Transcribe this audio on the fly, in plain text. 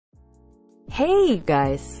Hey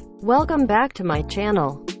guys, welcome back to my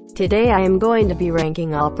channel. Today I am going to be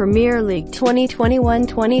ranking all Premier League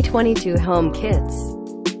 2021-2022 home kits.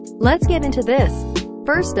 Let's get into this.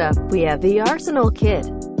 First up, we have the Arsenal kit.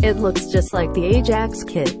 It looks just like the Ajax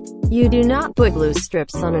kit. You do not put blue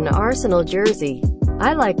strips on an Arsenal jersey.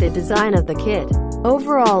 I like the design of the kit.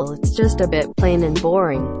 Overall, it's just a bit plain and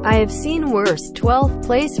boring. I have seen worse. 12th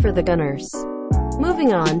place for the Gunners.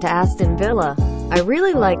 Moving on to Aston Villa. I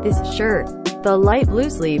really like this shirt. The light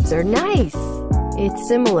blue sleeves are nice. It's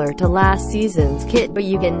similar to last season's kit, but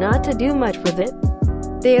you get not to do much with it.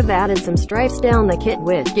 They have added some stripes down the kit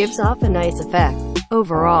which gives off a nice effect.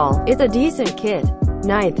 Overall, it's a decent kit.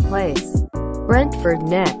 9th place. Brentford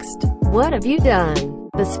next. What have you done?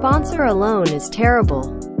 The sponsor alone is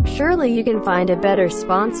terrible. Surely you can find a better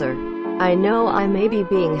sponsor. I know I may be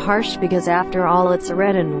being harsh because after all it's a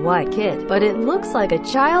red and white kit, but it looks like a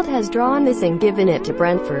child has drawn this and given it to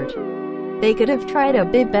Brentford. They could have tried a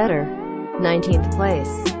bit better. 19th place.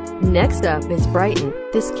 Next up is Brighton.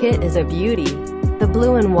 This kit is a beauty. The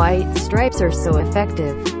blue and white stripes are so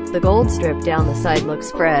effective. The gold strip down the side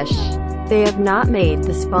looks fresh. They have not made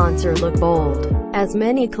the sponsor look bold, as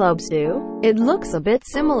many clubs do. It looks a bit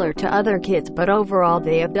similar to other kits, but overall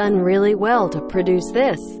they have done really well to produce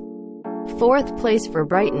this. 4th place for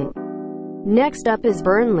Brighton. Next up is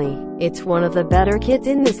Burnley. It's one of the better kits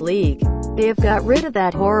in this league. They have got rid of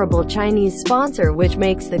that horrible Chinese sponsor which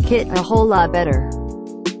makes the kit a whole lot better.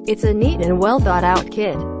 It's a neat and well thought out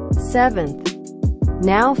kit. 7th.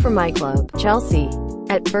 Now for my club, Chelsea.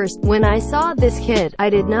 At first, when I saw this kit, I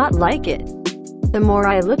did not like it. The more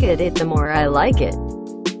I look at it, the more I like it.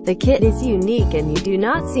 The kit is unique and you do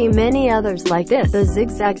not see many others like this. The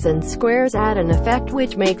zigzags and squares add an effect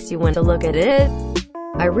which makes you want to look at it.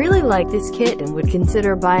 I really like this kit and would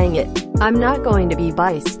consider buying it. I'm not going to be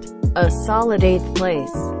biased. A solid 8th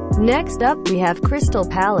place. Next up we have Crystal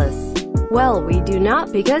Palace. Well, we do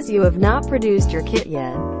not, because you have not produced your kit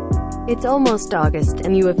yet. It's almost August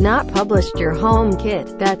and you have not published your home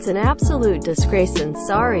kit. That's an absolute disgrace and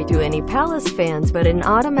sorry to any Palace fans, but an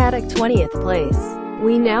automatic 20th place.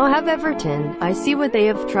 We now have Everton. I see what they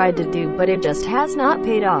have tried to do, but it just has not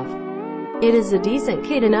paid off. It is a decent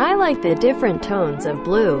kit and I like the different tones of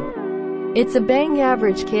blue. It's a bang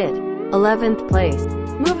average kit. 11th place.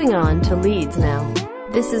 Moving on to Leeds now.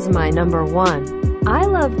 This is my number 1. I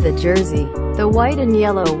love the jersey. The white and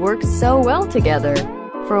yellow works so well together.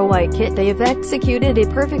 For a white kit they have executed it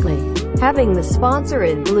perfectly. Having the sponsor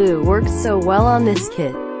in blue works so well on this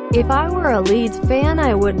kit. If I were a Leeds fan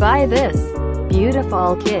I would buy this.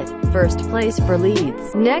 Beautiful kit. 1st place for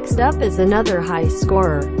Leeds. Next up is another high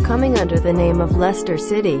scorer, coming under the name of Leicester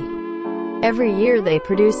City. Every year they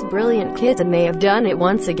produce brilliant kits and they have done it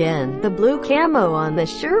once again. The blue camo on the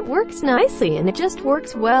shirt works nicely and it just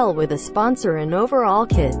works well with a sponsor and overall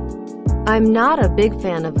kit. I'm not a big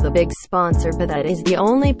fan of the big sponsor, but that is the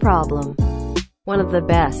only problem. One of the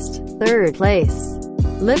best. 3rd place.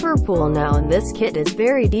 Liverpool now, and this kit is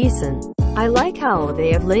very decent. I like how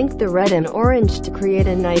they have linked the red and orange to create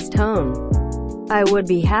a nice tone. I would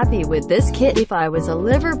be happy with this kit if I was a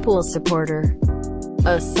Liverpool supporter.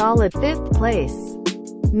 A solid 5th place.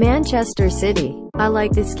 Manchester City. I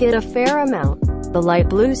like this kit a fair amount. The light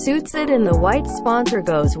blue suits it and the white sponsor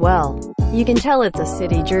goes well. You can tell it's a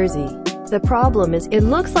City jersey. The problem is, it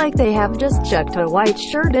looks like they have just chucked a white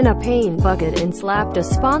shirt in a paint bucket and slapped a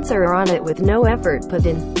sponsor on it with no effort put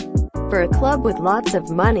in. For a club with lots of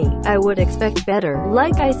money, I would expect better.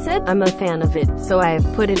 Like I said, I'm a fan of it, so I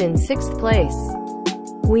have put it in 6th place.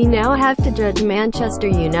 We now have to judge Manchester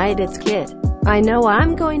United's kit. I know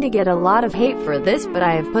I'm going to get a lot of hate for this, but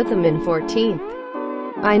I have put them in 14th.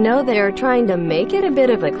 I know they are trying to make it a bit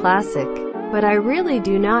of a classic, but I really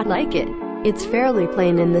do not like it. It's fairly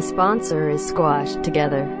plain and the sponsor is squashed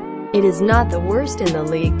together. It is not the worst in the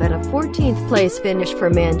league, but a 14th place finish for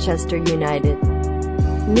Manchester United.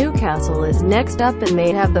 Newcastle is next up and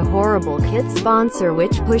they have the horrible kit sponsor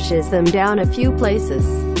which pushes them down a few places.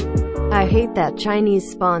 I hate that Chinese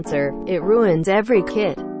sponsor, it ruins every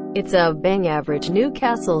kit. It's a bang average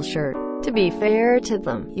Newcastle shirt. To be fair to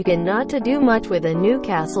them, you get not to do much with a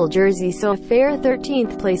Newcastle jersey, so a fair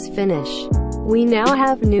 13th place finish. We now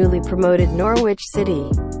have newly promoted Norwich City.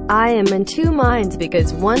 I am in two minds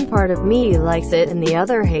because one part of me likes it and the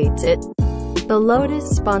other hates it. The Lotus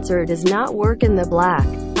sponsor does not work in the black.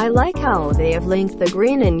 I like how they have linked the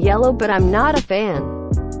green and yellow, but I'm not a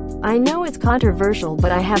fan. I know it's controversial,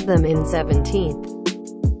 but I have them in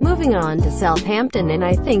 17th. Moving on to Southampton, and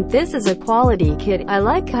I think this is a quality kit. I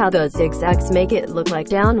like how those zigzags make it look like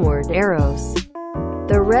downward arrows.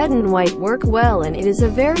 The red and white work well and it is a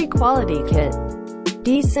very quality kit.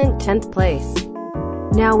 decent 10th place.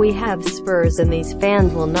 Now we have Spurs and these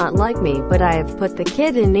fans will not like me, but I have put the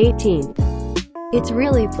kit in 18th. It's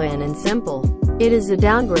really plain and simple. It is a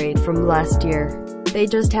downgrade from last year. They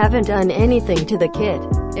just haven't done anything to the kit.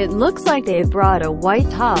 It looks like they've brought a white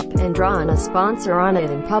top and drawn a sponsor on it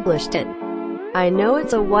and published it. I know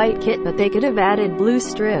it's a white kit, but they could have added blue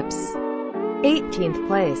strips. 18th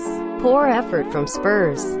place. Poor effort from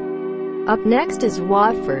Spurs. Up next is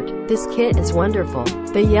Watford. This kit is wonderful.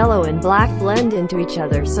 The yellow and black blend into each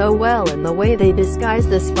other so well, and the way they disguise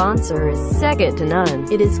the sponsor is second to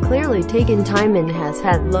none. It is clearly taken time and has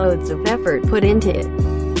had loads of effort put into it.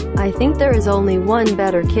 I think there is only one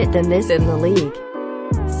better kit than this in the league.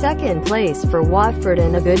 Second place for Watford,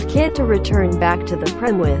 and a good kit to return back to the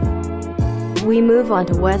Prem with. We move on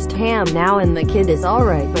to West Ham now, and the kit is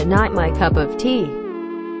alright but not my cup of tea.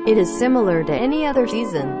 It is similar to any other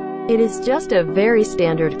season. It is just a very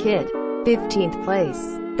standard kit. 15th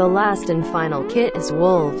place. The last and final kit is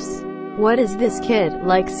Wolves. What is this kit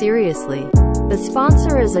like, seriously? The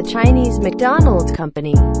sponsor is a Chinese McDonald's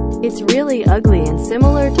company. It's really ugly and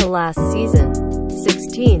similar to last season.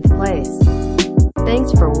 16th place.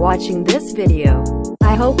 Thanks for watching this video.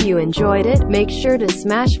 I hope you enjoyed it. Make sure to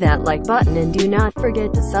smash that like button and do not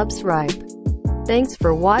forget to subscribe. Thanks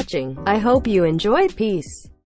for watching. I hope you enjoyed. Peace.